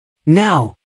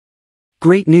Now!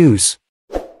 Great news!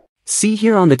 See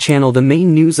here on the channel the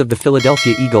main news of the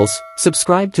Philadelphia Eagles.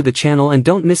 Subscribe to the channel and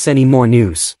don't miss any more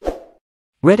news.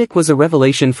 Reddick was a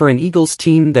revelation for an Eagles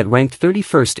team that ranked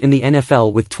 31st in the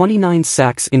NFL with 29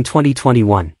 sacks in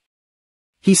 2021.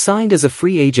 He signed as a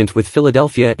free agent with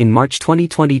Philadelphia in March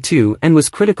 2022 and was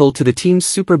critical to the team's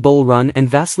Super Bowl run and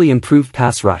vastly improved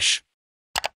pass rush.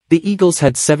 The Eagles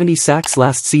had 70 sacks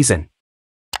last season.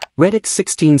 Reddick's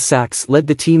 16 sacks led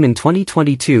the team in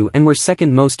 2022 and were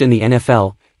second most in the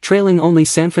NFL, trailing only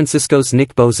San Francisco's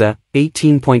Nick Bosa,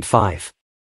 18.5.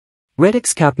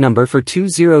 Reddick's cap number for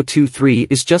 2023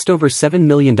 is just over $7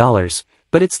 million,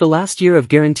 but it's the last year of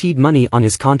guaranteed money on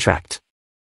his contract.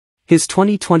 His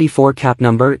 2024 cap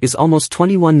number is almost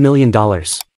 $21 million.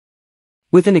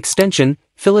 With an extension,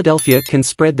 Philadelphia can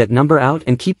spread that number out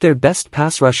and keep their best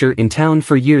pass rusher in town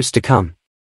for years to come.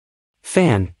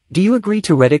 Fan, do you agree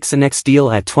to Reddick's next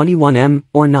deal at $21 million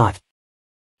or not?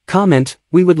 Comment,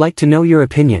 we would like to know your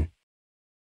opinion.